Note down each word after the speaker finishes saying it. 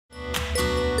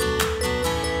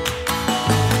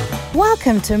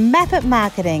Welcome to Map It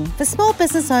Marketing for small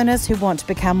business owners who want to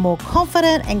become more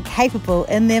confident and capable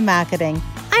in their marketing.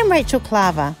 I'm Rachel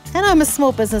Claver and I'm a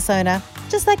small business owner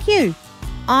just like you.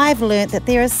 I've learnt that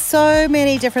there are so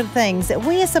many different things that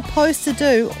we are supposed to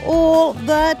do all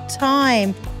the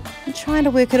time. And trying to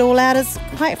work it all out is,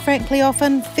 quite frankly,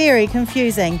 often very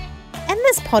confusing. In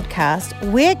this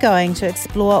podcast, we're going to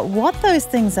explore what those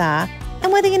things are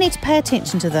and whether you need to pay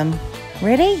attention to them.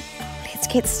 Ready? Let's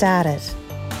get started.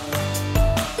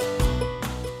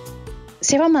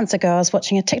 Several months ago, I was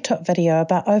watching a TikTok video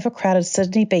about overcrowded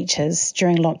Sydney beaches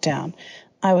during lockdown.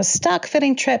 I was stuck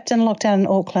feeling trapped in lockdown in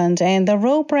Auckland, and the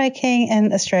rule breaking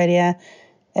in Australia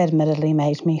admittedly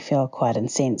made me feel quite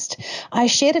incensed. I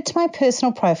shared it to my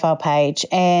personal profile page,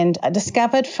 and I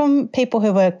discovered from people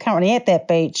who were currently at that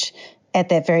beach at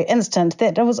that very instant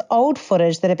that it was old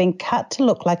footage that had been cut to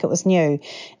look like it was new.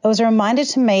 It was a reminder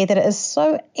to me that it is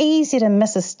so easy to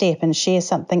miss a step and share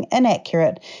something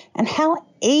inaccurate, and how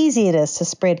easy it is to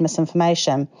spread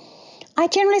misinformation. I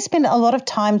generally spend a lot of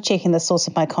time checking the source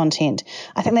of my content.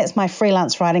 I think that's my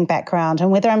freelance writing background,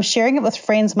 and whether I'm sharing it with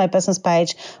friends on my business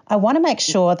page, I want to make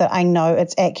sure that I know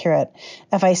it's accurate.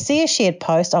 If I see a shared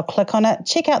post, I'll click on it,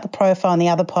 check out the profile and the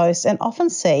other posts, and often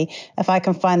see if I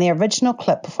can find the original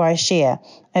clip before I share.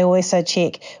 I also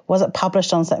check, was it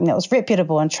published on something that was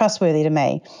reputable and trustworthy to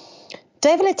me?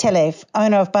 David Letele,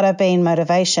 owner of Butterbean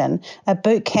Motivation, a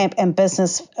boot camp and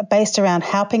business based around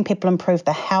helping people improve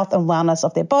the health and wellness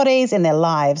of their bodies and their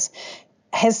lives,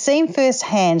 has seen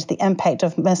firsthand the impact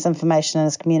of misinformation in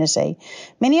his community.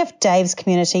 Many of Dave's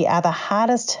community are the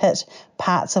hardest hit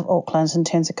parts of Auckland in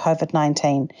terms of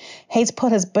COVID-19. He's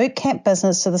put his boot camp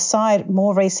business to the side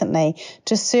more recently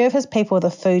to serve his people with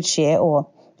a food share, or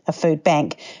a food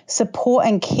bank, support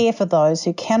and care for those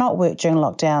who cannot work during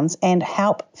lockdowns, and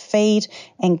help feed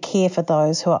and care for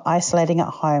those who are isolating at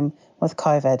home with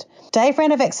COVID. Dave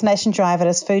ran a vaccination drive at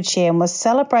his food share and was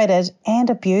celebrated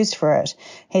and abused for it.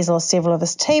 He's lost several of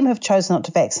his team who've chosen not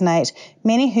to vaccinate,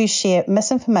 many who share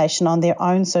misinformation on their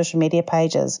own social media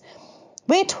pages.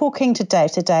 We're talking to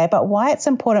Dave today about why it's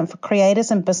important for creators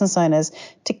and business owners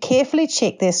to carefully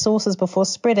check their sources before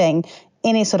spreading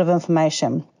any sort of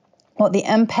information, what the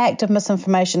impact of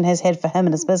misinformation has had for him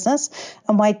and his business,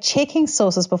 and why checking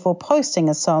sources before posting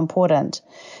is so important.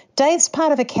 Dave's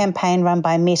part of a campaign run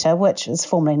by Meta, which is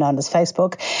formerly known as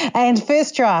Facebook, and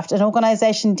First Draft, an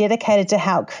organisation dedicated to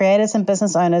help creators and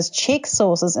business owners check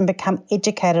sources and become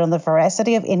educated on the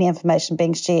veracity of any information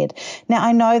being shared. Now,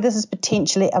 I know this is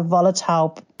potentially a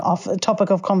volatile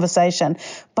topic of conversation,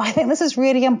 but I think this is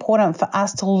really important for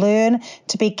us to learn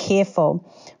to be careful.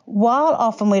 While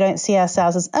often we don't see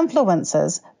ourselves as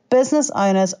influencers, business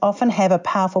owners often have a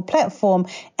powerful platform,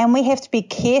 and we have to be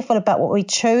careful about what we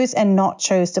choose and not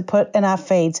choose to put in our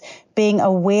feeds, being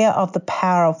aware of the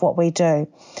power of what we do.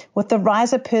 With the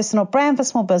rise of personal brand for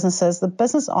small businesses, the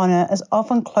business owner is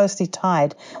often closely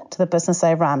tied to the business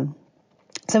they run.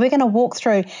 So we're going to walk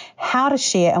through how to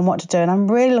share and what to do, and I'm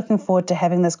really looking forward to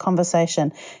having this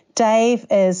conversation. Dave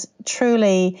is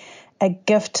truly a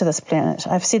gift to this planet.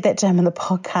 I've said that to him in the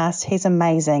podcast. He's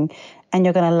amazing, and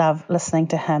you're going to love listening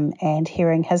to him and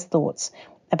hearing his thoughts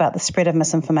about the spread of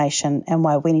misinformation and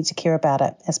why we need to care about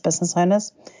it as business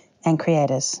owners and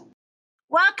creators.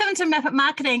 Welcome to Map It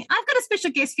Marketing. I've got a special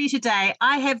guest for you today.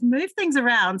 I have moved things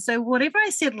around. So whatever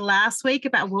I said last week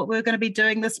about what we're going to be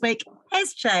doing this week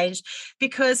has changed,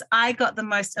 because I got the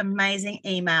most amazing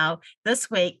email this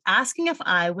week asking if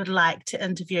I would like to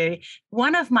interview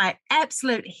one of my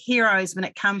absolute heroes when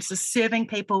it comes to serving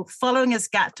people, following his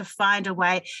gut to find a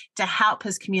way to help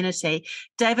his community.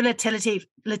 David Letele.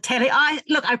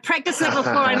 I practiced it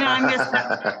before. I know I messed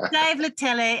up. Dave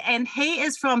Letele, and he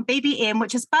is from BBM,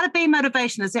 which is Butterbean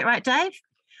Motivation. Is that right, Dave?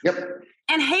 Yep.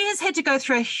 And he has had to go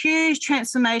through a huge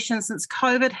transformation since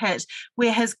COVID hit,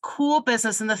 where his core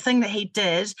business and the thing that he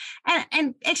did,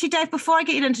 and actually, Dave, before I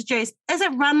get you introduced, is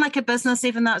it run like a business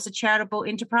even though it's a charitable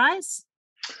enterprise?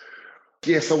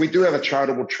 Yeah, so we do have a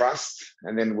charitable trust,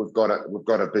 and then we've got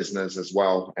a business as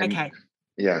well. And okay.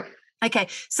 Yeah. Okay,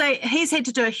 so he's had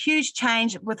to do a huge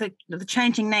change with the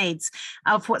changing needs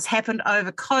of what's happened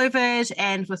over COVID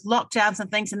and with lockdowns and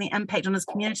things and the impact on his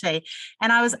community.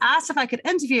 And I was asked if I could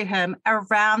interview him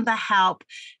around the help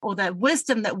or the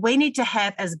wisdom that we need to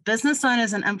have as business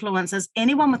owners and influencers,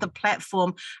 anyone with a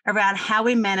platform, around how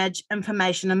we manage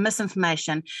information and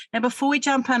misinformation. Now, before we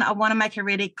jump in, I want to make a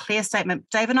really clear statement.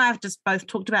 Dave and I have just both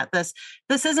talked about this.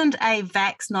 This isn't a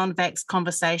vax, non-vax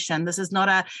conversation. That's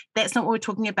not what we're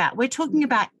talking about. We're talking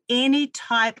about any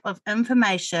type of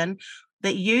information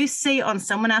that you see on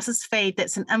someone else's feed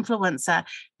that's an influencer,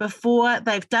 before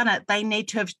they've done it, they need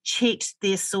to have checked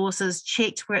their sources,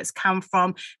 checked where it's come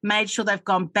from, made sure they've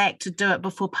gone back to do it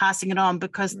before passing it on,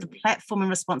 because the platform and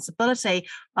responsibility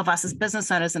of us as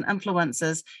business owners and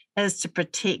influencers is to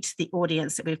protect the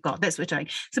audience that we've got. That's what we're doing.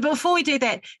 So before we do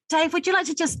that, Dave, would you like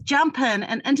to just jump in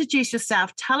and introduce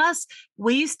yourself? Tell us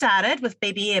where you started with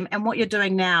BBM and what you're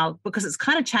doing now, because it's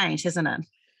kind of changed, hasn't it?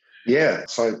 Yeah,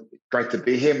 so great to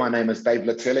be here. My name is Dave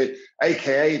Letele,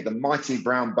 aka the Mighty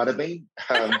Brown Butterbean.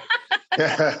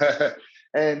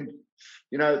 And,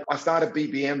 you know, I started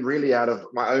BBM really out of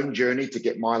my own journey to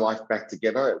get my life back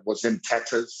together. It was in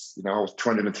tatters. You know, I was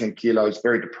 210 kilos,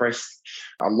 very depressed.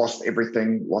 I lost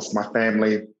everything, lost my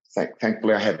family.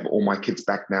 Thankfully, I have all my kids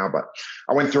back now, but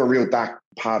I went through a real dark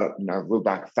part of, real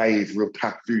dark phase, real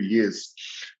tough few years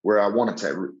where I wanted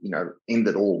to, end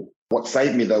it all. What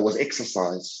saved me though was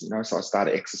exercise, so I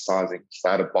started exercising,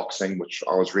 started boxing, which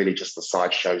I was really just a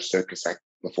sideshow circus act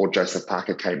before Joseph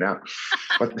Parker came out.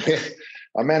 But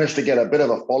I managed to get a bit of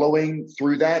a following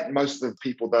through that. Most of the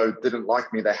people, though, didn't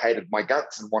like me. They hated my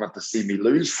guts and wanted to see me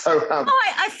lose. So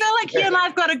I feel like you and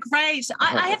I've got a great,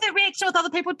 I have that reaction with other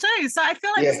people too. So I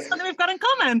feel like this is something we've got in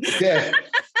common. Yeah.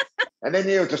 And then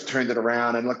it just turned it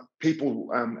around. And people,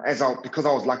 because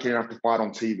I was lucky enough to fight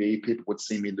on TV, people would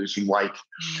see me losing weight.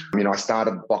 I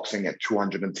started boxing at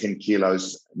 210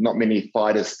 kilos. Not many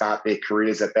fighters start their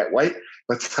careers at that weight.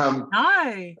 But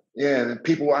no. Yeah, and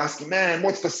people were asking, man,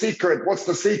 what's the secret? What's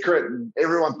the secret? And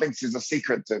everyone thinks there's a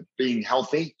secret to being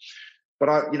healthy.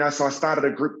 But so I started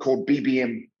a group called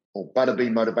BBM, or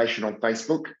Butterbean Motivation, on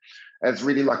Facebook. It's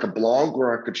really like a blog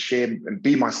where I could share and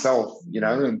be myself,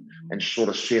 and sort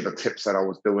of share the tips that I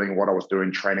was doing, what I was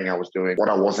doing, training I was doing, what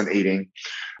I wasn't eating.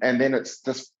 And then it's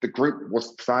just, the group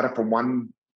was started from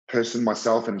one person,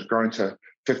 myself, and it's grown to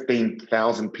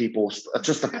 15,000 people. It's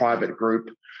just a private group.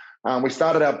 We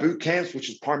started our boot camps,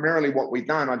 which is primarily what we've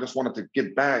done. I just wanted to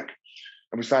give back.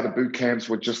 And we started boot camps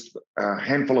with just a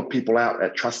handful of people out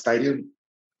at Trust Stadium.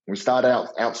 We started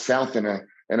out south in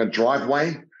a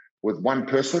driveway with one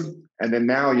person. And then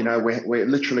now, we're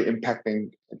literally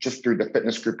impacting, just through the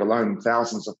fitness group alone,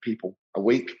 thousands of people a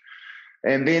week.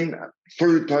 And then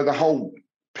through the whole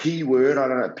P word, I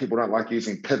don't know, people don't like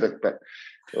using pivot, but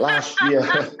last year.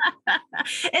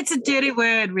 It's a dirty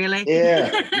word, really.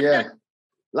 Yeah.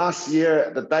 Last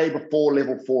year, the day before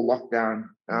level 4 lockdown,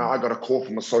 I got a call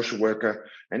from a social worker,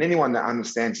 and anyone that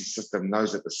understands the system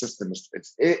knows that the system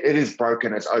is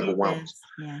broken, it's overwhelmed.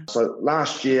 Yeah. So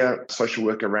last year, a social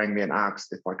worker rang me and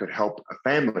asked if I could help a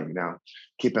family. Now,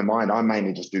 keep in mind, I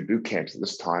mainly just do boot camps at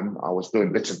this time. I was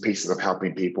doing bits and pieces of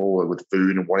helping people with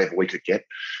food and whatever we could get,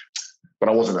 but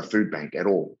I wasn't a food bank at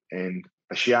all. And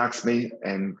she asked me,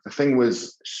 and the thing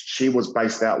was, she was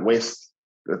based out west,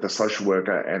 the social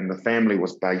worker, and the family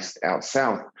was based out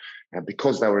south. And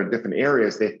because they were in different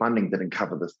areas, their funding didn't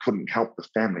cover this, couldn't help the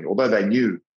family, although they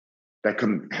knew they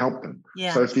couldn't help them.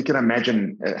 Yeah. So if you can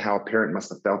imagine how a parent must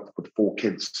have felt with 4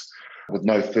 kids with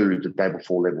no food the day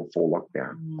before level 4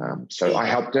 lockdown. So I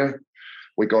helped her.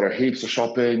 We got her heaps of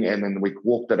shopping, and then we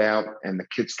walked it out, and the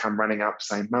kids come running up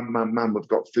saying, Mum, we've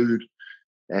got food.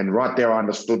 And right there, I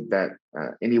understood that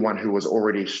anyone who was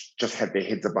already just had their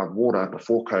heads above water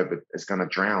before COVID is going to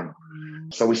drown.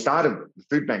 So we started the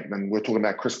food bank, and we were talking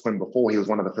about Chris Quinn before. He was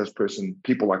one of the first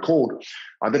people I called.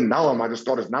 I didn't know him. I just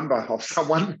got his number off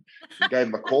someone and gave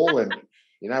him a call, and,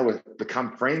 we've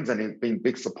become friends, and he's been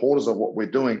big supporters of what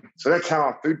we're doing. So that's how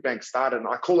our food bank started. And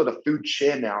I call it a food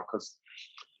share now, because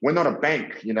we're not a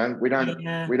bank, we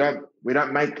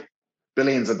don't make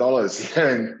billions of dollars,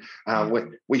 and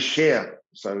we share.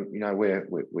 So,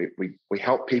 we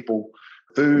help people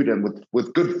food, and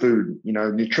with good food,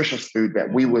 nutritious food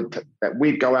that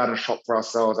we'd go out and shop for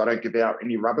ourselves. I don't give out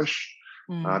any rubbish.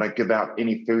 I don't give out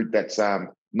any food that's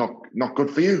not good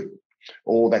for you,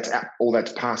 or that's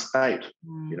past date.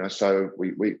 So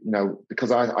we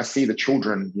because I see the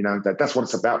children, that's what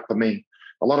it's about for me.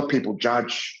 A lot of people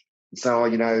judge and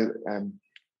say,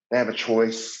 they have a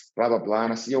choice, blah blah blah,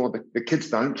 and I say, the kids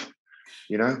don't,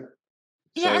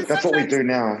 Yeah, so that's what we do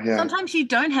now. Yeah. Sometimes you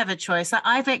don't have a choice.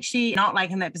 I've actually not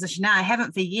in that position now. I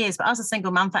haven't for years, but I was a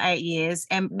single mum for 8 years.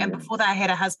 And before that, I had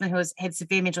a husband who had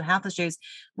severe mental health issues.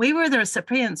 We were the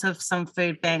recipients of some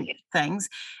food bank things.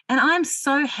 And I'm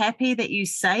so happy that you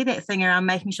say that thing around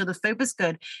making sure the food was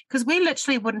good, because we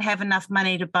literally wouldn't have enough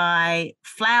money to buy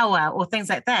flour or things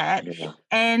like that. Yeah.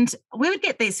 And we would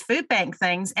get these food bank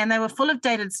things, and they were full of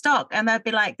dated stock, and they'd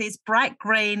be like these bright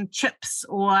green chips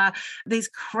or these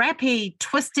crappy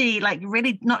twisty, like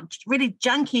really not really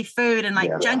junky food and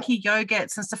like junky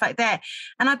yogurts and stuff like that.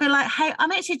 And I'd be like, hey,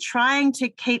 I'm actually trying to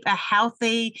keep a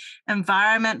healthy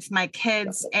environment for my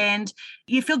kids. And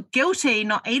you feel guilty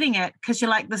not eating it because you're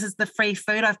like, this is the free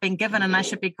food I've been given and I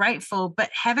should be grateful. But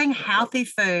having healthy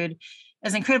food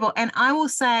is incredible. And I will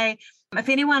say, if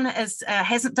anyone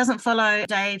doesn't follow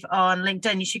Dave on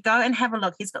LinkedIn, you should go and have a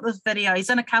look. He's got this video. He's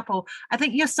done a couple. I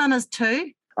think your son is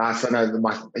 2. So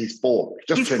no, he's 4.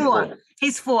 He's 4.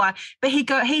 He's 4. But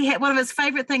he had one of his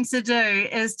favorite things to do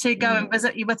is to go and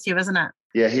visit you with you, isn't it?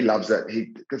 Yeah, he loves it.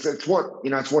 Because it's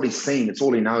what he's seen. It's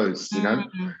all he knows.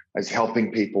 As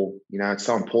helping people. It's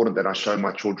so important that I show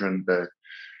my children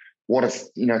what it's,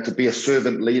 to be a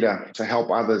servant leader, to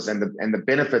help others, and the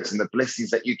benefits and the blessings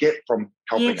that you get from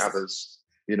helping others.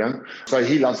 So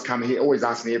he loves coming. He always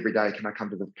asks me every day, can I come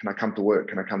to work?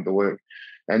 Can I come to work?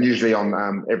 And usually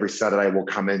on every Saturday we'll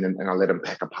come in and I let him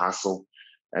pack a parcel,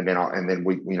 and then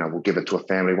we'll give it to a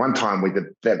family. One time we did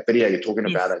that video you're talking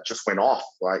about. It just went off.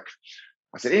 Like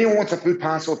I said, anyone wants a food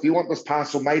parcel? If you want this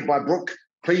parcel made by Brooke,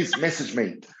 please message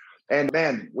me. And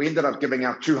man, we ended up giving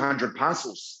out 200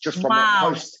 parcels just from that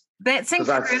post. That's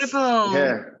incredible.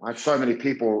 I had so many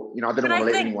people, I didn't want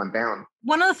to let anyone down.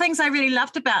 One of the things I really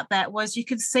loved about that was you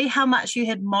could see how much you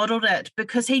had modeled it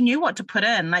because he knew what to put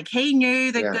in. Like he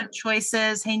knew the good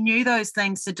choices. He knew those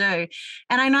things to do.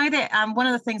 And I know that one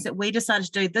of the things that we decided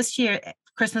to do this year at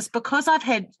Christmas, because I've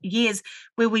had years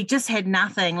where we just had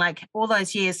nothing, like all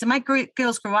those years. So my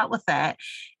girls grew up with that.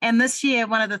 And this year,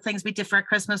 one of the things we did for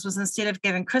Christmas was instead of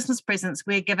giving Christmas presents,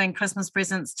 we're giving Christmas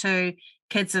presents to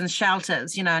kids in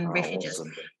shelters, and refugees.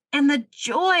 Awesome. And the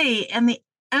joy and the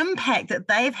impact that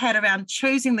they've had around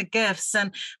choosing the gifts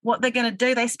and what they're going to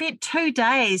do. They spent 2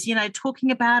 days,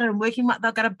 talking about it and working what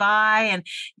they're going to buy and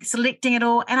selecting it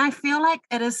all. And I feel like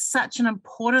it is such an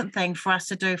important thing for us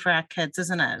to do for our kids,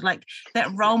 isn't it? Like that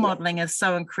role modeling is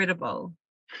so incredible.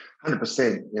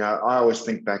 100%. I always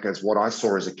think back as what I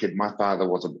saw as a kid. My father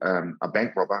was a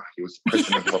bank robber. He was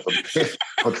president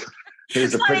of he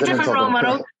was the president of role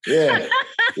model.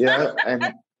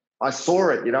 And I saw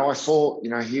it, I saw,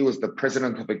 he was the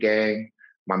president of a gang.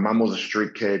 My mum was a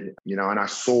street kid, and I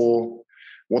saw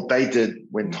what they did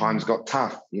when times got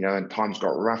tough, and times got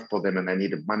rough for them and they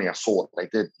needed money. I saw what they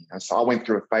did. So I went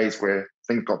through a phase where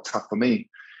things got tough for me.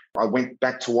 I went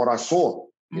back to what I saw,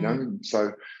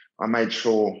 so I made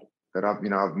sure that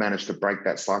I've managed to break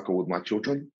that cycle with my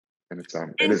children. And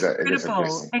it is a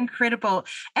blessing. Incredible.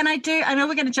 And I know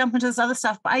we're going to jump into this other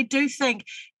stuff, but I do think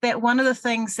that one of the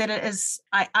things that it is,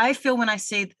 I feel when I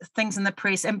see things in the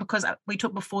press, and because we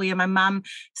talked before, my mum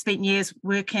spent years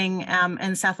working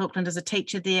in South Auckland as a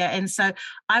teacher there. And so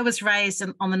I was raised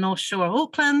on the North Shore of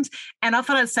Auckland, and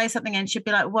often I'd say something and she'd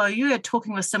be like, well, you are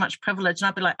talking with so much privilege. And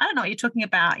I'd be like, I don't know what you're talking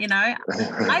about.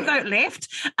 I vote left.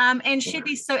 And she'd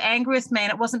be so angry with me.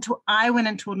 And it wasn't until I went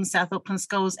and taught in South Auckland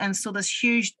schools and saw this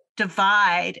huge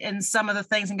divide in some of the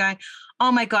things and going, oh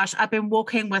my gosh, I've been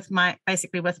walking with my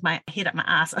head up my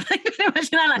ass. I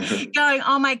think going,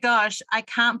 oh my gosh, I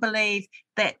can't believe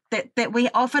that we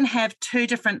often have 2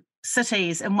 different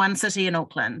cities in one city in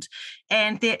Auckland.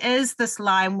 And there is this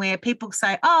line where people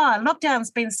say, oh,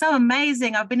 lockdown's been so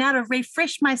amazing. I've been able to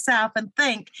refresh myself and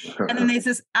think. And then there's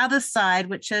this other side,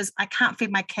 which is I can't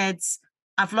feed my kids.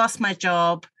 I've lost my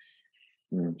job.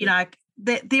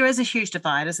 There is a huge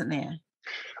divide, isn't there?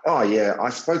 Oh yeah,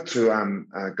 I spoke to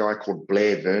a guy called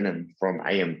Blair Vernon from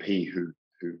AMP who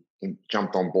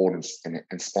jumped on board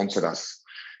and sponsored us.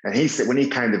 And he said when he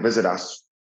came to visit us,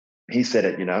 he said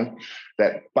it,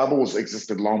 that bubbles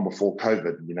existed long before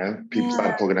COVID. People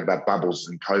started talking about bubbles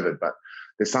and COVID, but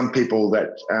there's some people that,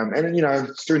 and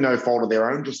it's through no fault of their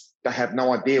own, just they have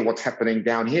no idea what's happening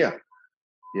down here,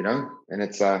 and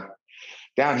it's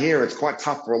down here it's quite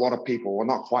tough for a lot of people. Well,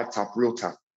 not quite tough, real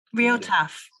tough. Real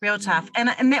tough.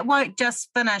 And that won't just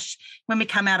finish when we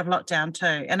come out of lockdown too.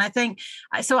 And I think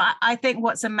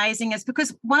what's amazing is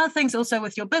because one of the things also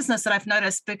with your business that I've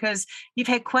noticed, because you've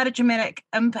had quite a dramatic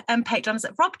impact on, is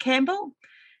it Rob Campbell?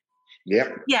 Yeah.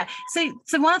 So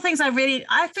one of the things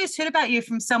I first heard about you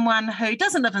from someone who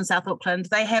doesn't live in South Auckland.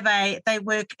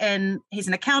 He's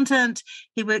an accountant.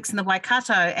 He works in the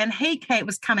Waikato, and he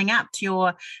was coming up to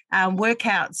your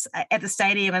workouts at the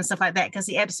stadium and stuff like that because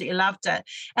he absolutely loved it.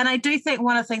 And I do think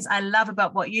one of the things I love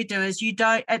about what you do is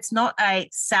it's not a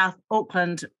South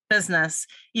Auckland business.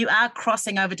 You are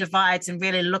crossing over divides and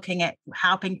really looking at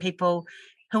helping people,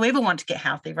 whoever want to get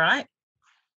healthy, right?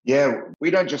 Yeah,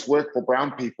 we don't just work for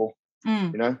brown people.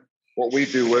 What we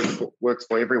do works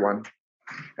for everyone.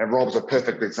 And Rob's a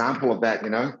perfect example of that,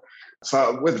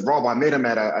 So with Rob, I met him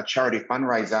at a charity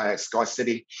fundraiser at Sky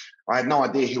City. I had no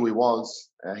idea who he was.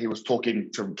 He was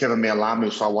talking to Kevin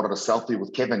Mealamu, so I wanted a selfie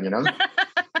with Kevin,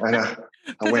 And I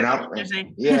went up.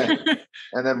 And,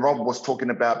 and then Rob was talking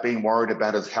about being worried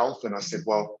about his health. And I said,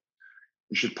 well,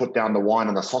 you should put down the wine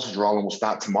and the sausage roll and we'll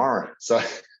start tomorrow. So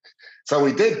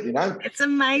we did, It's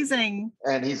amazing.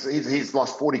 And he's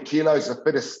lost 40 kilos. The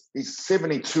fittest. He's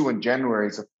 72 in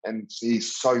January, and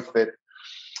he's so fit.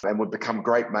 And we've become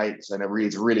great mates, and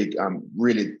he's really,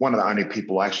 really one of the only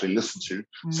people I actually listen to.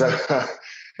 So,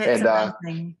 That's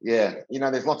amazing.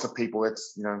 There's lots of people.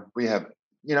 It's we have,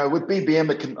 with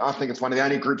BBM, I think it's one of the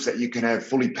only groups that you can have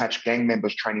fully patched gang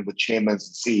members training with chairmen and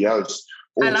CEOs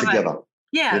all together.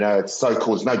 Yeah. It's so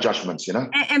cool. There's no judgments,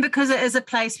 And because it is a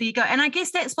place where you go. And I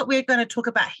guess that's what we're going to talk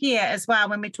about here as well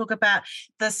when we talk about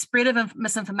the spread of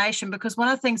misinformation, because one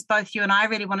of the things both you and I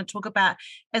really want to talk about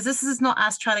is this is not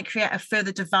us trying to create a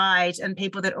further divide in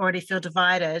people that already feel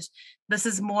divided. This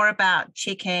is more about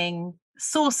checking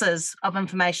sources of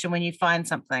information when you find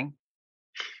something.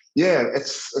 Yeah,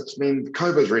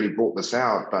 COVID's really brought this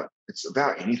out, but it's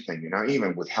about anything,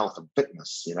 even with health and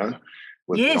fitness,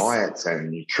 with diets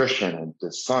and nutrition, and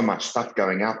there's so much stuff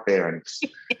going out there, and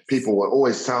people will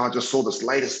always say, I just saw this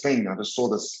latest thing, I just saw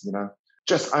this,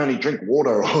 just only drink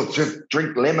water or just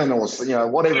drink lemon or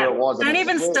whatever it was. Don't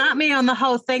even start me on the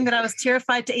whole thing that I was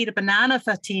terrified to eat a banana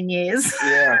for 10 years.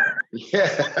 Yeah.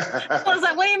 I was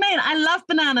like, what do you mean? I love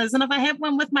bananas, and if I have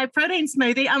one with my protein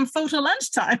smoothie, I'm full till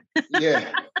lunchtime.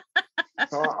 Yeah.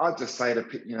 So I just say to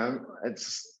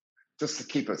it's just to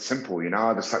keep it simple,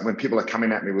 I just like when people are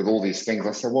coming at me with all these things,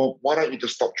 I say, well, why don't you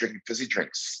just stop drinking fizzy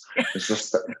drinks? Let's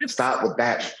just start with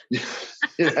that.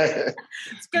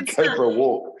 It's good Go stuff. for a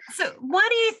walk. So what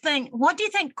do you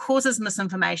think causes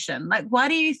misinformation? Like, why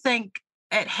do you think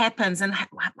it happens, and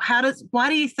why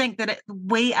do you think that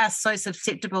we are so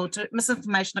susceptible to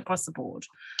misinformation across the board?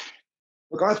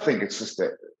 Look, I think it's just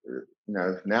that,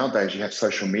 nowadays you have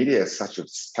social media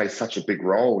plays such a big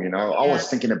role, I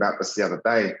was thinking about this the other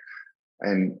day.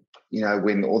 And,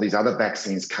 when all these other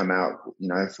vaccines come out,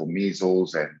 for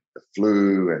measles and the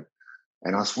flu,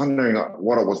 and I was wondering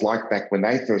what it was like back when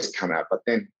they first come out, but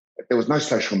then there was no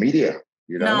social media,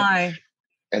 No.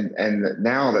 And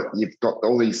now that you've got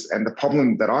all these, and the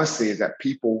problem that I see is that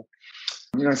people,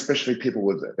 especially people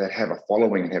that have a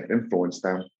following and have influence,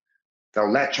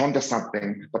 they'll latch onto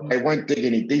something, but they won't dig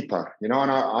any deeper, And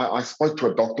I spoke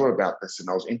to a doctor about this, and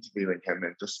I was interviewing him,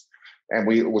 and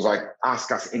it was like,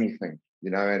 ask us anything,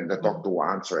 and the doctor will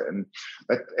answer it.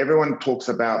 But everyone talks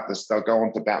about this. They'll go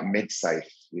on to about MedSafe,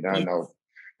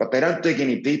 but they don't dig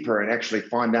any deeper and actually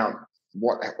find out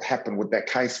what happened with that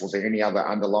case. Was there any other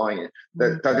underlying?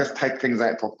 They'll just take things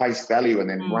out for face value and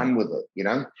then run with it,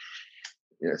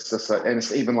 It's just, and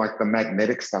it's even like the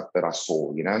magnetic stuff that I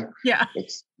saw, Yeah.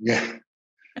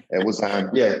 It was, So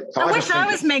I wish I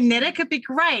was magnetic. It'd be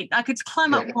great. I could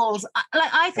climb up walls.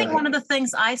 I think one of the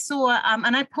things I saw,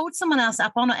 and I pulled someone else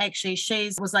up on it actually,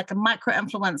 she was like a micro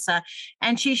influencer,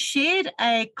 and she shared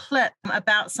a clip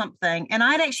about something. And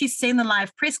I'd actually seen the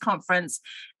live press conference,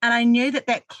 and I knew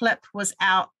that clip was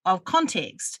out of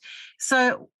context.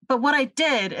 So, but what I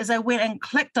did is I went and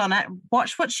clicked on it,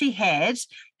 watched what she had,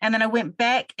 and then I went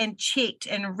back and checked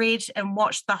and read and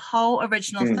watched the whole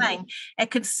original thing. I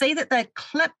could see that they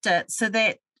clipped it so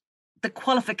that the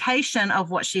qualification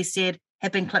of what she said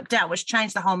had been clipped out, which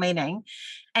changed the whole meaning,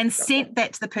 and sent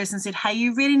that to the person and said, hey,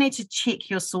 you really need to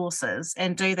check your sources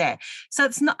and do that. So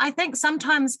it's not, I think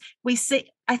sometimes we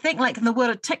see, I think like in the world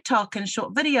of TikTok and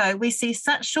short video, we see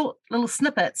such short little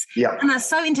snippets and they're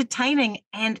so entertaining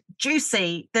and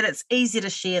juicy that it's easy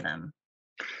to share them.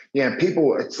 Yeah,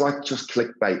 people, it's like just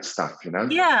clickbait stuff,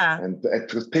 Yeah. And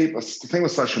because people, the thing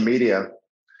with social media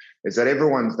is that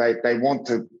they want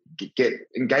to get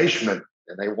engagement,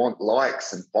 and they want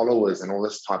likes and followers and all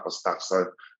this type of stuff. So,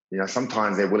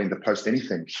 sometimes they're willing to post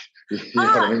anything.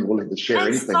 What I mean? Willing to share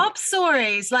anything. Sob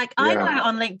stories. Like I know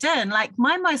on LinkedIn, like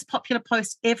my most popular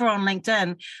post ever on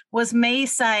LinkedIn was me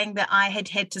saying that I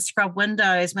had to scrub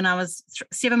windows when I was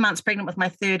 7 months pregnant with my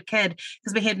third kid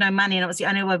because we had no money and it was the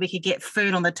only way we could get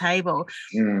food on the table.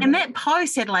 And that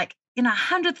post had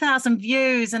 100,000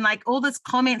 views and like all this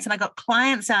comments, and I got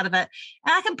clients out of it.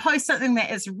 And I can post something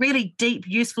that is really deep,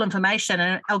 useful information,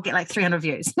 and I'll get like 300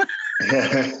 views.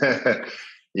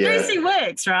 Juicy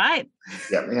works, right?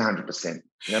 Yeah, 100%.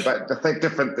 But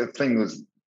the thing was,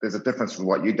 there's a difference with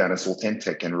what you've done. It's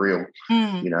authentic and real,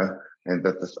 and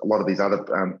that a lot of these other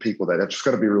people that have just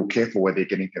got to be real careful where they're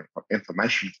getting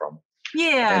information from.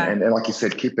 Yeah. And like you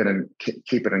said, keep it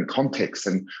in context.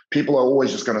 And people are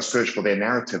always just going to search for their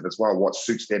narrative as well, what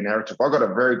suits their narrative. I've got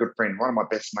a very good friend, one of my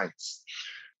best mates.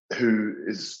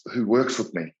 who works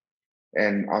with me.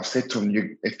 And I've said to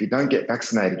him, if you don't get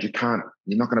vaccinated, you're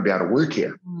not going to be able to work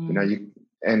here.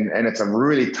 And it's a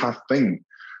really tough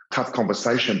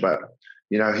conversation, but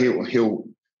he'll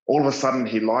all of a sudden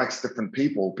he likes different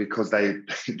people because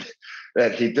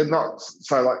that he did not.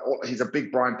 So like he's a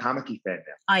big Brian Tamaki fan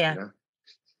now. Oh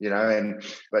yeah.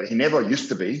 But he never used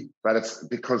to be, but it's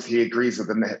because he agrees with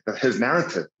his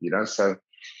narrative, so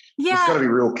yeah, it's got to be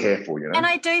real careful, And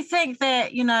I do think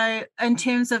that, in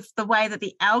terms of the way that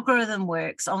the algorithm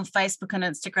works on Facebook and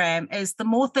Instagram is the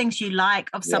more things you like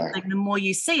of something, the more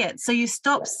you see it. So you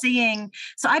stop seeing.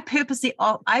 So I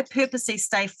purposely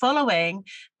stay following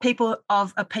people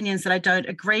of opinions that I don't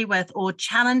agree with or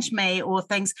challenge me or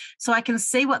things, so I can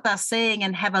see what they're seeing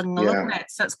and have a look at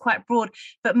it. So it's quite broad.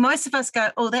 But most of us go,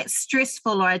 oh, that's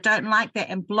stressful, or I don't like that,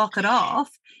 and block it off.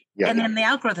 Yeah. And then the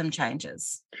algorithm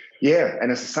changes. Yeah. And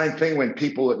it's the same thing when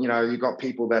people, you've got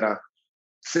people that are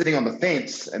sitting on the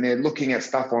fence and they're looking at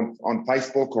stuff on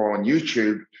Facebook or on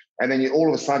YouTube. And then all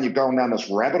of a sudden you're going down this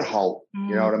rabbit hole,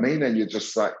 you know what I mean? And you're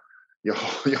just like, your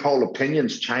whole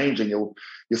opinions change, and you're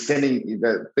sending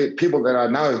the people that I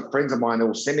know, friends of mine, they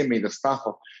were sending me the stuff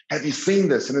of, have you seen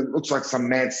this? And it looks like some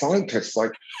mad scientist,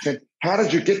 like, said, how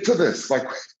did you get to this? Like,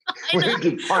 where did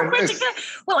you find this?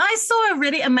 Well, I saw a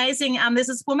really amazing, there's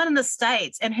this woman in the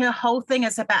States, and her whole thing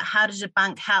is about how to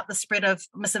debunk the spread of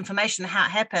misinformation, how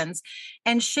it happens.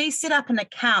 And she set up an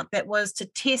account that was to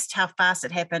test how fast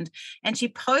it happened. And she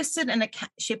posted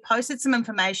some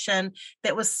information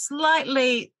that was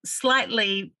slightly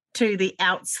to the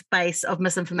out space of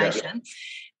misinformation.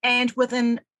 Yeah. And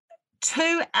within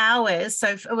 2 hours, so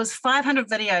it was 500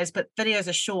 videos, but videos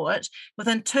are short.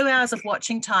 Within 2 hours of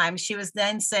watching time, she was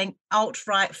then saying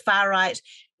alt-right, far-right,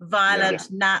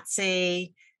 violent,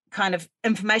 Nazi kind of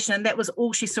information, and that was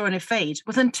all she saw in her feed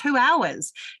within 2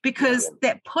 hours, because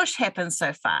that push happens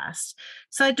so fast.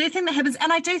 So I do think that happens.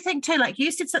 And I do think too, like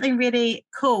you said something really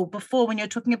cool before when you were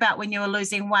talking about when you were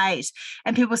losing weight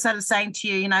and people started saying to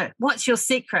you, what's your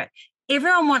secret?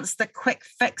 Everyone wants the quick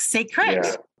fix secret.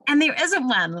 Yeah. And there isn't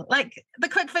one. Like the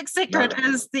quick fix secret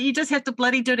is that you just have to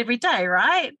bloody do it every day,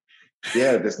 right?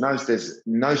 Yeah, there's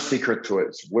no secret to it.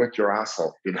 It's work your ass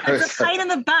off. It's a pain in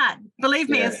the butt. Believe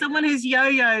me, as someone who's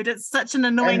yo-yoed, it's such an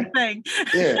annoying thing.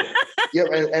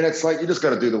 And it's like you just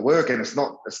got to do the work, and it's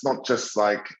not just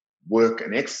like work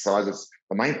and exercise. It's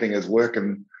the main thing is work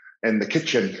in the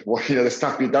kitchen. Well, the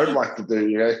stuff you don't like to do.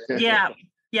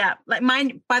 Yeah. Like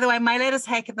by the way, my latest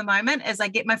hack at the moment is I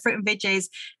get my fruit and veggies,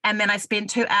 and then I spend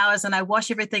 2 hours and I wash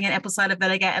everything in apple cider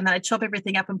vinegar, and then I chop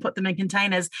everything up and put them in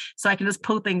containers so I can just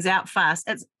pull things out fast.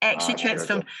 It's actually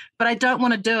transformed, but I don't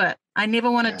want to do it. I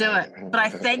never want to do it, but I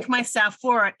thank myself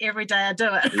for it every day I do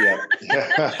it.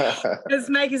 It's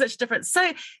making such a difference.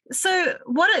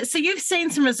 So you've seen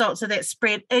some results of that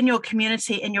spread in your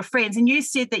community, in your friends, and you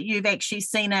said that you've actually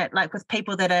seen it like with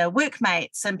people that are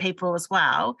workmates and people as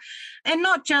well, and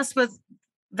not just with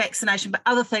vaccination, but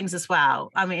other things as well.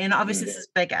 I mean, obviously this is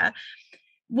bigger.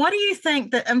 What do you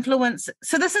think the influence?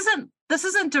 So this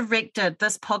isn't directed.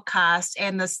 This podcast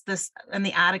and this and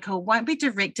the article won't be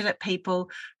directed at people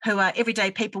who are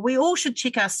everyday people. We all should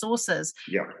check our sources.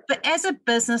 Yeah. But as a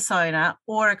business owner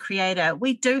or a creator,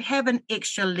 we do have an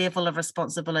extra level of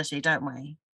responsibility, don't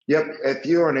we? Yep. If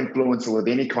you're an influencer with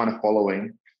any kind of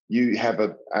following, you have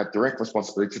a direct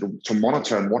responsibility to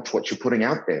monitor and watch what you're putting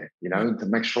out there, to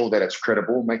make sure that it's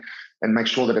credible, make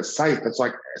sure that it's safe. It's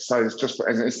like, so it's just,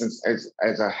 as an instance,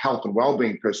 as a health and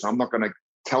well-being person, I'm not going to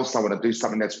tell someone to do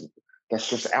something that's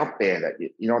just out there that,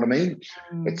 you know what I mean?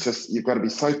 It's just, you've got to be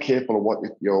so careful of what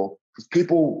because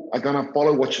people are going to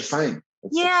follow what you're saying.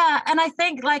 And I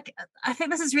think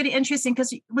this is really interesting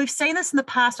because we've seen this in the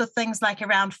past with things like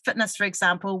around fitness, for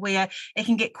example, where it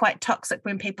can get quite toxic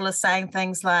when people are saying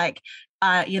things like,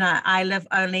 I live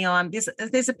only on, there's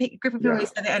a group of people who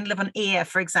say they only live on air,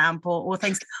 for example, or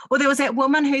things. Or there was that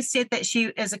woman who said that she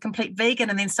is a complete vegan,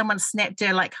 and then someone snapped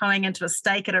her like hoeing into a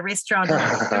steak at a restaurant.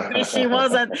 And she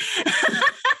wasn't.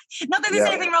 Not that there's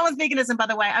anything wrong with veganism, by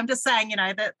the way. I'm just saying,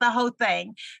 the whole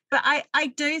thing. But I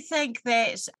do think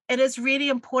that it is really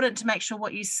important to make sure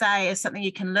what you say is something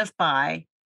you can live by,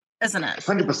 isn't it?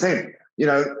 100%.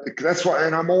 That's why,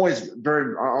 and I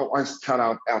always tell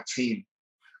our team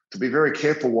to be very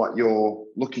careful what you're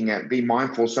looking at, be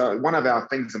mindful. So one of our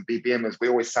things in BBM is we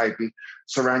always say,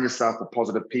 surround yourself with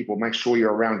positive people, make sure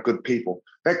you're around good people.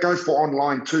 That goes for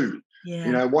online too.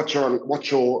 Yeah. What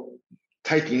you're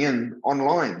taking in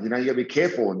online, you got to be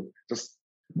careful, and just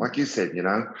like you said,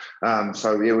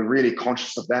 so we're really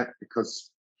conscious of that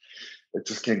because it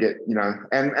just can get,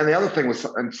 and the other thing with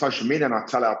in social media, and I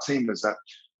tell our team, is that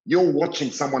you're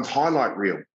watching someone's highlight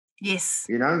reel. Yes.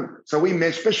 So we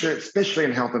especially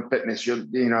in health and fitness,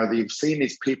 you've seen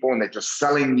these people and they're just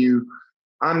selling you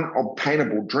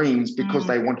unobtainable dreams because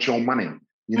they want your money.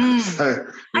 So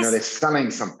they're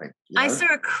selling something. I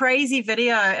saw a crazy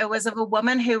video. It was of a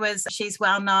woman she's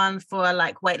well known for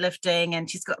like weightlifting and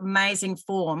she's got amazing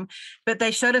form, but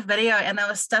they showed a video and they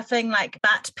were stuffing like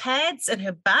butt pads in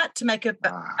her butt to make her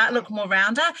butt look more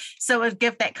rounder. So it would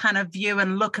give that kind of view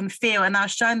and look and feel. And they were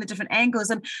showing the different angles.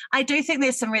 And I do think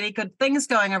there's some really good things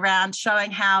going around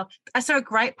showing how I saw a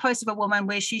great post of a woman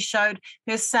where she showed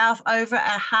herself over a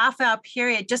half-hour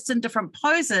period, just in different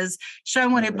poses,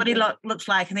 showing what her body looked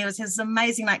like. And there was this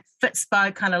amazing like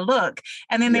Fitspo kind of look.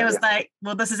 And then there was like,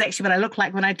 well, this is actually what I look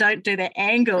like when I don't do that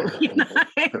angle,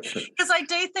 because I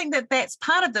do think that that's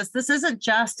part of this. This isn't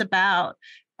just about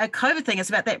a COVID thing. It's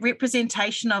about that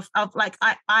representation of like,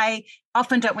 I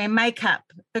often don't wear makeup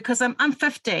because I'm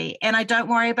 50 and I don't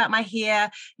worry about my hair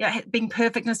being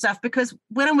perfect and stuff, because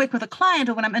when I'm working with a client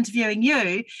or when I'm interviewing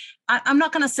you, I'm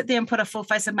not going to sit there and put a full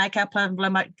face of makeup and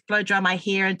blow dry my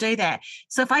hair and do that.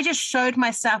 So if I just showed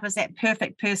myself as that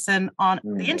perfect person on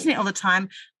the internet all the time,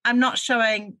 I'm not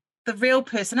showing the real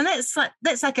person. And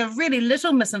that's like a really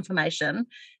little misinformation,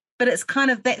 but it's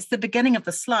kind of, that's the beginning of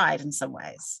the slide in some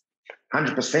ways.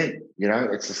 100%.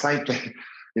 It's the same thing,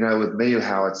 with me,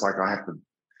 how it's like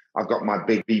I've got my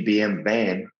big BBM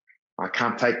van. I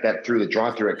can't take that through the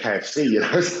drive-through at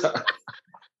KFC, So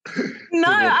no,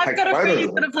 I've got a friend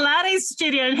who's got a Pilates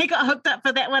studio and he got hooked up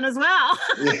for that one as well.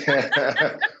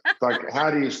 It's like,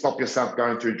 how do you stop yourself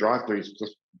going through drive-throughs?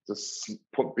 Just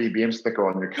put BBM sticker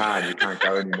on your car and you can't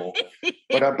go anymore.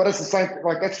 But it's the same.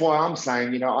 Like, that's why I'm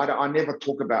saying, I never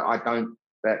talk about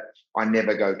I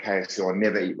never go KFC or I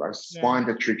never eat. It's fine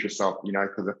to treat yourself,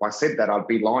 because if I said that, I'd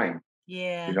be lying.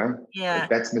 Yeah.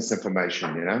 That's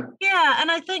misinformation, Yeah.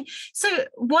 And I think, so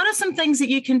what are some things that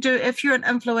you can do if you're an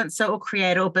influencer or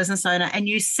creator or business owner and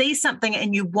you see something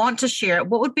and you want to share it?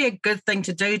 What would be a good thing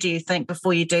to do you think,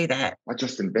 before you do that? I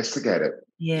just investigate it.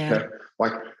 Yeah.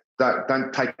 Like,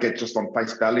 don't take it just on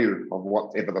face value of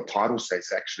whatever the title says.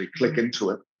 Actually click into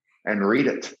it and read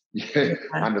it,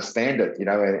 understand it,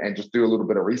 and just do a little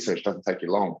bit of research. Doesn't take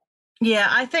you long. Yeah,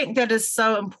 I think that is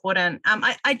so important.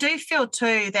 I do feel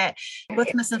too that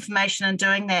with misinformation and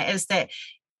doing that is that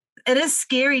it is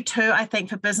scary too, I think,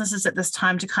 for businesses at this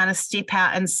time to kind of step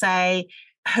out and say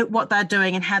what they're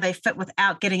doing and how they fit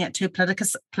without getting it too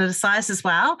politicized as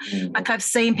well. Like, I've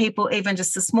seen people, even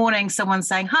just this morning, someone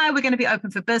saying, hi, we're going to be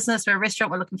open for business. We're a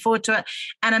restaurant. We're looking forward to it.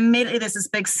 And immediately there's this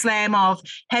big slam of,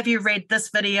 have you read this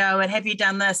video? And have you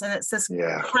done this? And it's this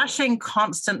crushing,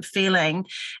 constant feeling.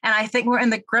 And I think we're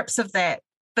in the grips of that.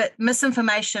 But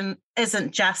misinformation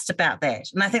isn't just about that.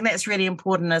 And I think that's really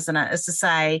important, isn't it? Is to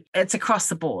say it's across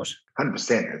the board.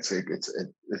 100%. It's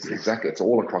exactly, it's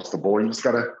all across the board. You just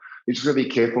got to be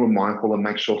careful and mindful and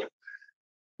make sure,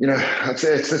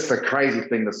 it's just a crazy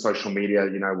thing, the social media,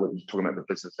 when you're talking about the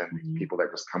business and people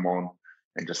that just come on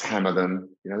and just hammer them,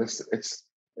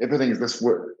 everything is this,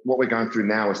 what we're going through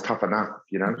now is tough enough,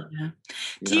 Yeah.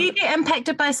 Do you get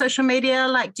impacted by social media?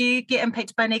 Like, do you get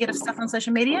impacted by negative stuff on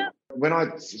social media?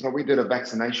 So we did a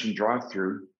vaccination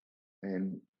drive-through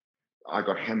and I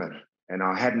got hammered, and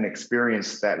I hadn't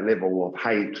experienced that level of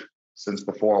hate since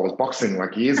before I was boxing,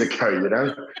 like years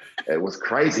ago, It was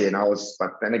crazy. And I was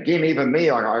like, and again, even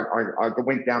me, like I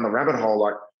went down the rabbit hole.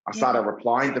 Like, I started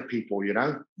replying to people,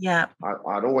 Yeah.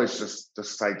 I'd always just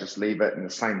say, just leave it. And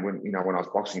the same when, when I was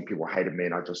boxing, people hated me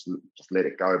and I just let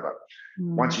it go. But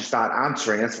once you start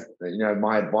answering, that's,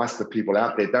 my advice to people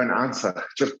out there, don't answer,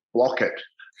 just block it.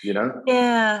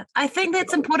 Yeah, I think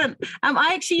that's important.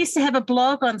 I actually used to have a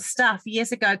blog on stuff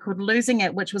years ago called Losing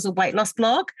It, which was a weight loss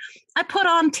blog. I put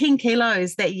on 10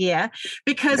 kilos that year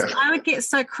because I would get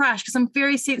so crushed because I'm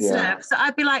very sensitive. Yeah. So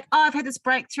I'd be like, I've had this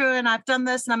breakthrough and I've done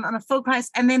this and I'm on a full price.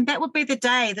 And then that would be the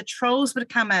day the trolls would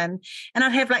come in and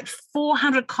I'd have like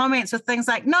 400 comments with things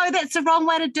like, no, that's the wrong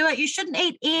way to do it. You shouldn't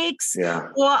eat eggs. Yeah.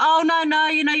 Or, oh, no,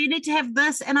 you need to have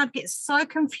this. And I'd get so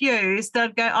confused that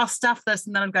I'd go, oh, stuff this.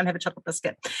 And then I'd go and have a chocolate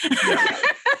biscuit. Yeah.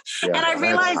 And I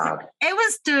realized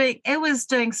it was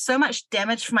doing so much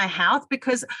damage for my health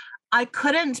because I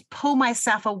couldn't pull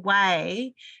myself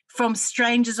away from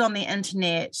strangers on the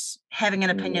internet having an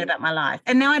opinion about my life.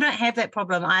 And now I don't have that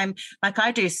problem. I'm like,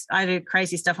 I do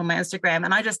crazy stuff on my Instagram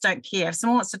and I just don't care. If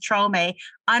someone wants to troll me,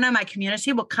 I know my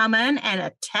community will come in and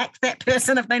attack that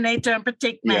person if they need to and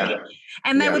protect me. Yeah.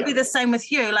 And that would be the same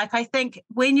with you. Like, I think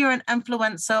when you're an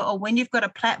influencer or when you've got a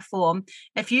platform,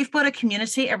 if you've got a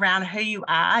community around who you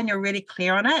are and you're really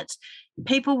clear on it,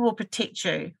 people will protect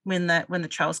you when the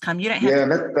trolls come. You don't Yeah,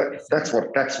 have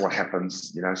that's what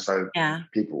happens, you know. So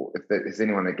people, if there's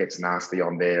anyone that gets nasty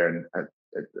on there, and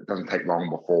it doesn't take long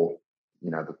before, you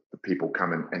know, the people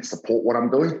come and support what I'm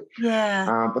doing.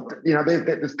 Yeah. But you know,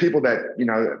 there's people that, you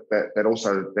know, that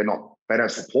also they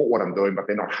don't support what I'm doing, but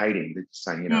they're not hating. They're just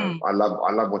saying, you know, I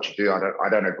love what you do. I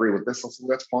don't agree with this. I said,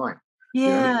 well, that's fine. Yeah.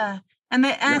 You know? And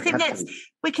I think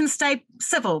we can stay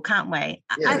civil, can't we?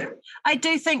 Yeah. I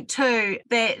do think too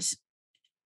that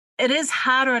it is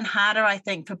harder and harder, I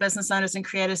think, for business owners and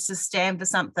creators to stand for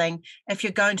something. If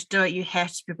you're going to do it, you have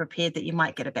to be prepared that you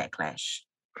might get a backlash.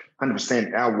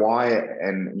 100%. Our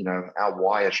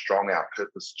why is strong. Our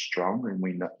purpose is strong, and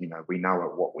we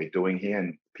know what we're doing here,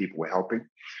 and people we're helping.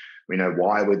 We know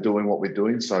why we're doing what we're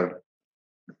doing. So,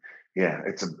 yeah,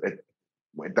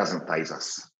 it doesn't faze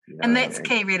us. You know? And that's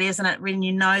key, really, isn't it? When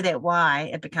you know that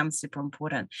why, it becomes super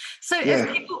important. So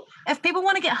if people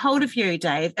want to get hold of you,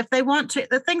 Dave, if they want to,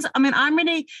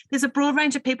 there's a broad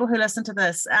range of people who listen to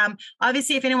this.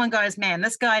 Obviously, if anyone goes, man,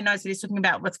 this guy knows what he's talking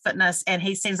about with fitness, and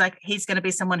he seems like he's going to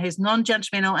be someone who's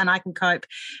non-judgmental and I can cope.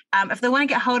 If they want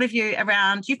to get hold of you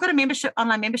you've got a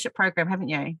online membership program, haven't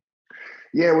you?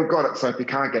 Yeah, we've got it. So if you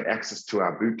can't get access to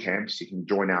our boot camps, you can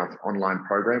join our online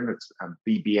program. It's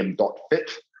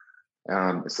bbm.fit.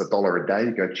 It's $1 a day.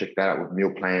 You go check that out with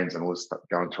meal plans and all this stuff,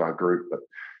 go into our group. But,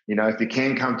 you know, if you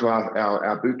can come to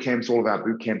our boot camps, all of our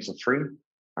boot camps are free.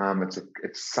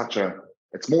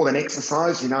 It's more than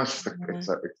exercise, you know, it's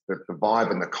the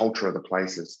vibe and the culture of the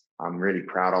places I'm really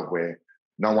proud of, where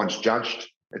no one's judged.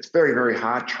 It's very, very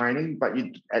hard training, but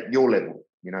you at your level,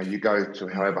 you know, you go to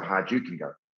however hard you can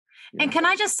go. And can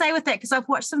I just say with that, because I've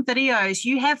watched some videos,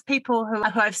 you have people who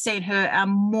I've seen who are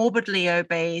morbidly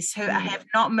obese, who have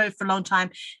not moved for a long time,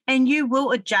 and you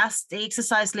will adjust the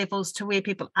exercise levels to where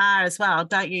people are as well,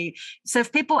 don't you? So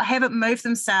if people haven't moved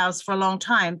themselves for a long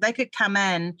time, they could come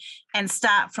in and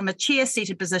start from a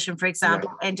chair-seated position, for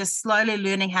example, and just slowly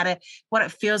learning what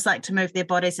it feels like to move their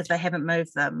bodies if they haven't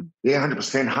moved them. Yeah,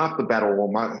 100%. Half the battle,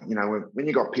 you know, when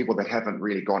you got people that haven't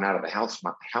really gone out of the house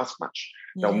much,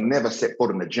 they'll never set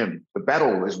foot in the gym. The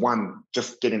battle is one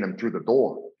just getting them through the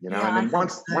door, you know. And then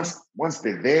once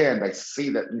they're there and they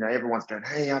see that, you know, everyone's going,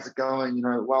 hey, how's it going? You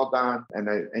know, well done. And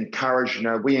they encourage, you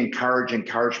know, we encourage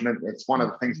encouragement. It's one of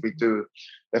the things we do.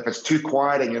 If it's too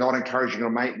quiet and you're not encouraging your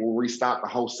mate, we'll restart the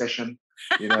whole session.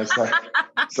 You know, so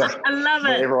I love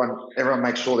it. Everyone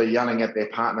makes sure they're yelling at their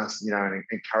partners, you know, and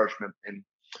encouragement. And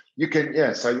you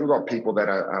can, so you've got people that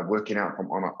are working out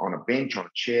from on a bench, on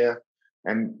a chair.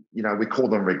 And, you know, we call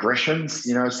them regressions,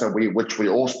 you know, which we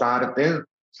all started there.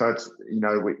 So it's, you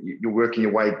know, you're working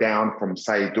your way down from,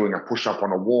 say, doing a push-up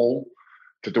on a wall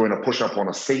to doing a push-up on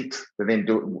a seat, to then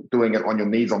doing it on your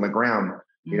knees on the ground,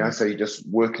 you know, so you're just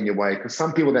working your way. Because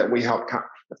some people that we help,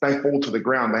 if they fall to the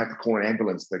ground, they have to call an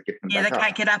ambulance to get them back up. Yeah, they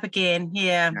can't get up again,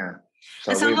 yeah.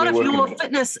 So a lot of your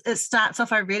fitness, it starts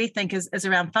off, I really think, is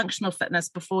around functional fitness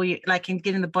before you, like in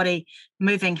getting the body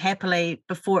moving happily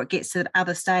before it gets to the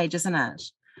other stage, isn't it?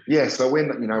 Yeah, so when,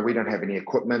 you know, we don't have any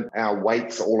equipment, our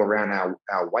weights are all around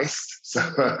our waist. So,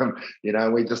 you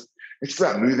know, it's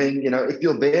about moving, you know, if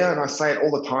you're there, and I say it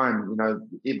all the time, you know,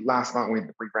 last night we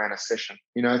ran a session,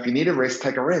 you know, if you need a rest,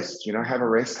 take a rest, you know, have a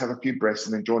rest, have a few breaths,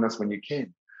 and then join us when you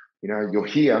can. You know, you're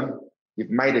here. You've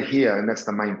made it here, and that's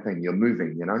the main thing. You're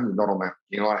moving, you know,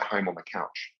 you're not at home on the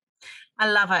couch.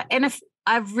 I love it. And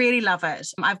I really love it.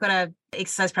 I've got an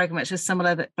exercise program which is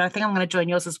similar, but I think I'm going to join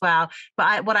yours as well.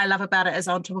 But what I love about it is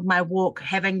on top of my walk,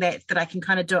 having that I can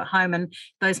kind of do at home, and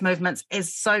those movements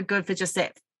is so good for just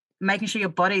that, making sure your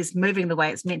body's moving the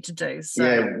way it's meant to do. So.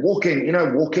 Yeah, walking,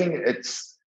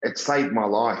 it's saved my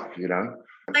life, you know.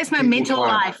 Saves my mental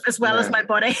life as well as my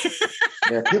body.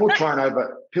 People try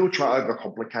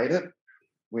overcomplicate it,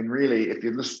 when really, if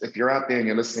you're out there and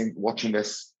you're listening, watching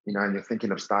this, you know, and you're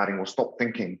thinking of starting, or stop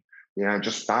thinking, you know,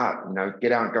 just start, you know,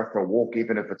 get out and go for a walk,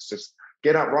 even if it's just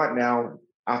get up right now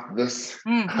after this.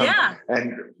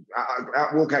 And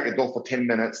walk out your door for 10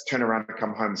 minutes, turn around and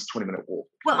come home. It's a 20-minute walk.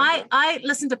 Well, I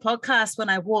listen to podcasts when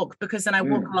I walk, because then I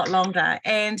walk a lot longer,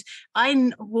 and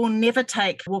I will never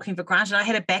take walking for granted. I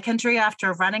had a back injury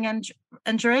after a running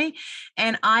injury,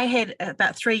 and I had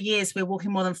about 3 years where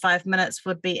walking more than 5 minutes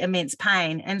would be immense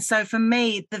pain. And so for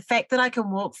me, the fact that I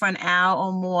can walk for an hour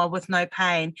or more with no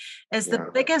pain is the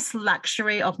biggest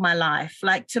luxury of my life.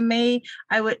 Like, to me,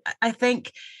 I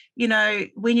think, you know,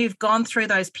 when you've gone through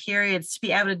those periods, to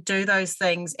be able to do those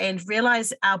things and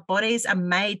realize our bodies are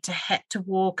made to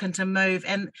walk and to move,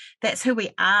 and that's who we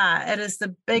are. It is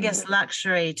the biggest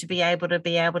luxury to be able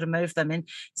to move them, and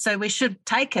so we should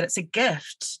take it. It's a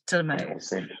gift to move.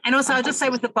 100%. And also, I'll just say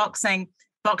with the boxing,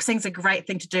 boxing's a great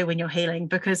thing to do when you're healing,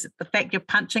 because the fact you're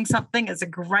punching something is a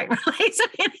great release of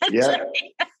energy.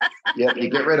 Yeah, you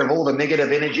get rid of all the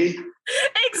negative energy.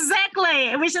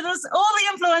 Exactly. We should just, all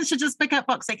the influence should just pick up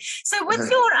boxing. So with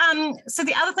your so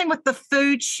the other thing with the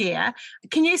food share,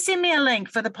 can you send me a link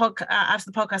for the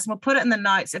after the podcast, and we'll put it in the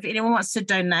notes. If anyone wants to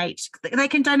donate, they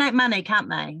can donate money, can't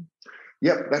they?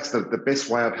 Yep, that's the best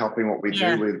way of helping what we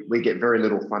do. We get very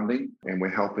little funding, and we're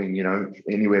helping,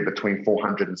 anywhere between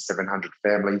 400 and 700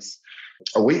 families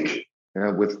a week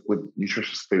with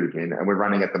nutritious food. And we're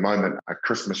running at the moment a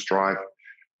Christmas drive.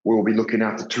 We'll be looking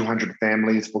after 200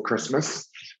 families for Christmas,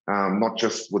 not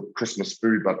just with Christmas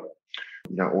food, but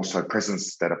also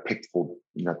presents that are picked for,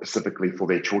 specifically for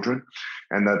their children.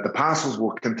 And the parcels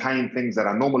will contain things that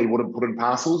I normally wouldn't put in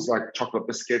parcels, like chocolate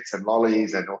biscuits and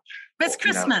lollies. But it's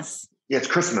Christmas. Yeah, it's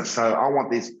Christmas. So I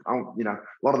want these, a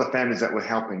lot of the families that we're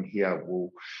helping here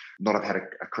will not have had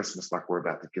a Christmas like we're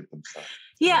about to give them. So,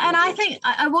 yeah, and I think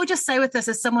I will just say with this,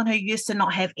 as someone who used to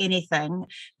not have anything,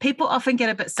 people often get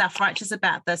a bit self-righteous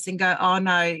about this and go, oh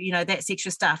no, that's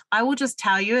extra stuff. I will just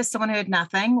tell you, as someone who had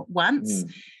nothing once,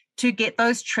 to get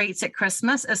those treats at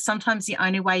Christmas is sometimes the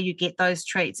only way you get those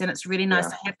treats. And it's really nice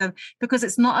to have them, because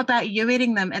it's not about you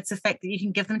eating them. It's the fact that you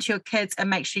can give them to your kids and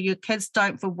make sure your kids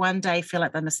don't for one day feel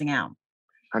like they're missing out.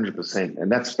 100%.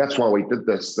 And that's why we did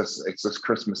this. It's this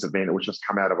Christmas event, which has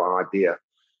come out of our idea.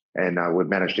 And we've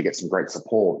managed to get some great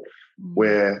support,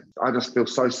 where I just feel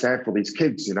so sad for these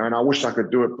kids, and I wish I could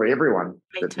do it for everyone.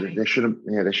 There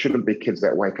shouldn't be kids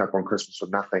that wake up on Christmas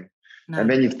with nothing. No. And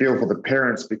then you feel for the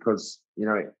parents, because,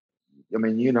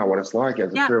 what it's like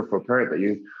as a parent, for a parent, that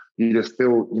you just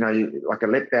feel, like a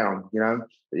letdown,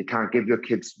 that you can't give your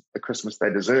kids the Christmas they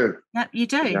deserve. Yeah, you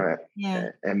do.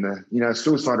 And the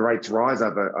suicide rates rise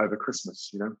over Christmas,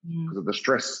 because of the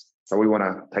stress. So we want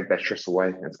to take that stress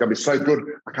away. It's going to be so good.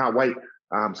 I can't wait.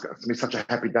 It's going to be such a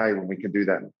happy day when we can do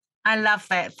that. I love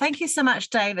that. Thank you so much,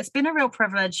 Dave. It's been a real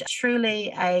privilege,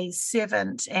 truly a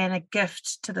servant and a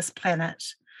gift to this planet.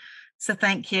 So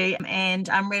thank you. And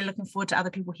I'm really looking forward to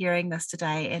other people hearing this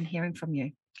today and hearing from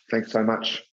you. Thanks so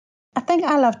much. I think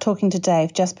I love talking to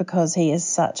Dave just because he is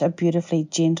such a beautifully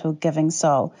gentle, giving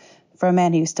soul. For a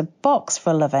man who used to box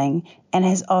for a living and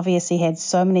has obviously had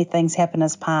so many things happen in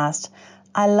his past,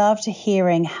 I loved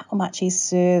hearing how much he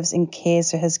serves and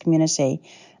cares for his community,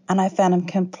 and I found him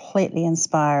completely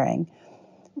inspiring.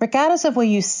 Regardless of where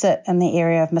you sit in the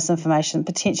area of misinformation,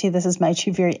 potentially this has made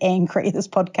you very angry, this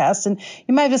podcast, and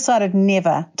you may have decided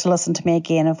never to listen to me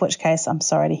again, in which case I'm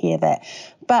sorry to hear that.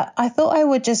 But I thought I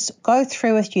would just go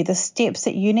through with you the steps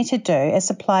that you need to do, as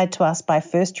applied to us by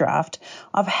First Draft,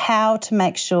 of how to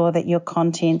make sure that your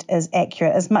content is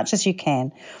accurate as much as you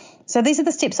can. So these are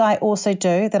the steps I also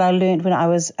do that I learned when I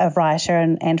was a writer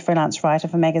and freelance writer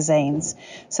for magazines.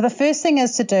 So the first thing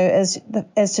is to do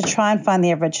is to try and find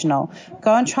the original.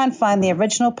 Go and try and find the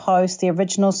original post, the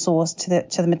original source to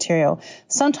the material.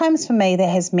 Sometimes for me that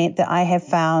has meant that I have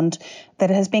found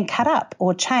that it has been cut up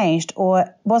or changed,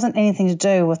 or wasn't anything to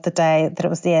do with the day that it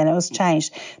was there and it was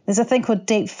changed. There's a thing called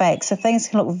deep fake. So things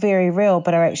can look very real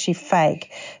but are actually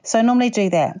fake. So I normally do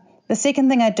that. The second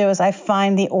thing I do is I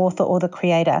find the author or the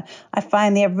creator. I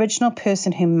find the original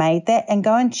person who made that and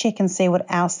go and check and see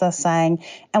what else they're saying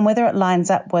and whether it lines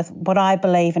up with what I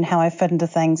believe and how I fit into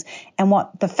things and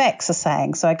what the facts are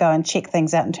saying. So I go and check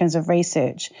things out in terms of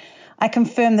research. I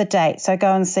confirm the date. So I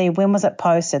go and see when was it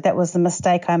posted. That was the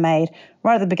mistake I made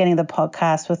right at the beginning of the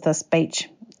podcast with this beach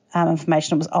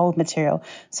information. It was old material.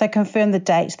 So I confirm the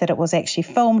date that it was actually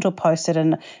filmed or posted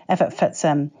and if it fits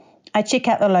in. I check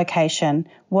out the location.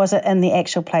 Was it in the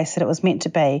actual place that it was meant to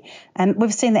be? And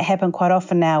we've seen that happen quite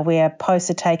often now, where posts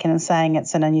are taken and saying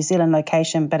it's in a New Zealand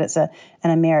location, but it's an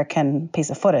American piece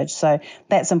of footage. So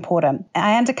that's important.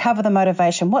 I uncover the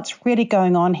motivation. What's really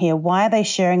going on here? Why are they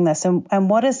sharing this? And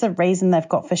what is the reason they've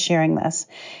got for sharing this?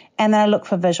 And then I look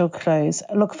for visual clues.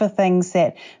 I look for things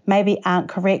that maybe aren't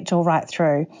correct or right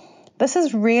through. This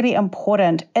is really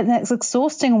important, and it's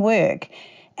exhausting work.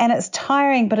 And it's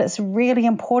tiring, but it's really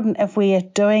important if we are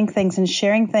doing things and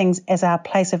sharing things as our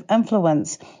place of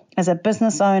influence, as a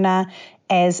business owner,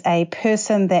 as a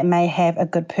person that may have a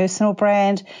good personal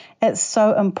brand. It's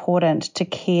so important to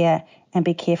care and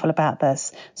be careful about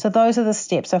this. So those are the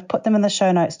steps. I've put them in the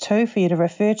show notes too for you to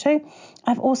refer to.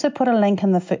 I've also put a link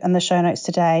in the show notes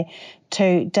today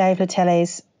to Dave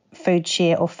Letele's Food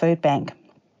Share or Food Bank.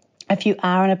 If you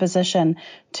are in a position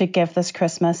to give this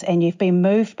Christmas and you've been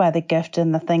moved by the gift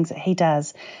and the things that he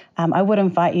does, I would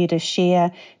invite you to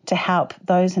share to help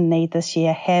those in need this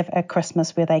year have a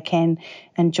Christmas where they can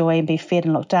enjoy and be fed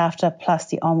and looked after, plus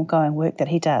the ongoing work that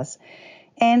he does.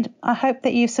 And I hope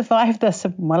that you survived this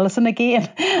and want to listen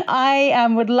again. I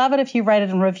would love it if you rated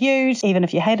and reviewed. Even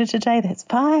if you hated today, that's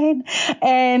fine.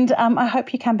 And I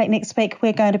hope you come back next week.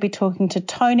 We're going to be talking to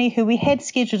Tony, who we had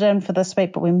scheduled in for this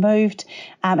week, but we moved.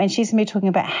 And she's going to be talking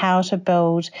about how to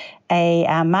build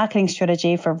a marketing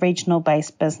strategy for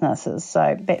regional-based businesses.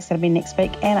 So that's going to be next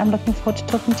week. And I'm looking forward to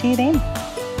talking to you then.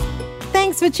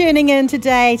 Thanks for tuning in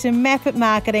today to Map It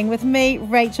Marketing with me,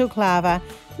 Rachel Klaver.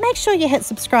 Make sure you hit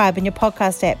subscribe in your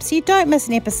podcast app so you don't miss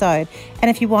an episode. And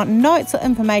if you want notes or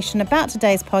information about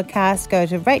today's podcast, go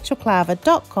to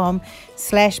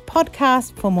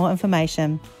rachelklaver.com/podcast for more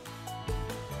information.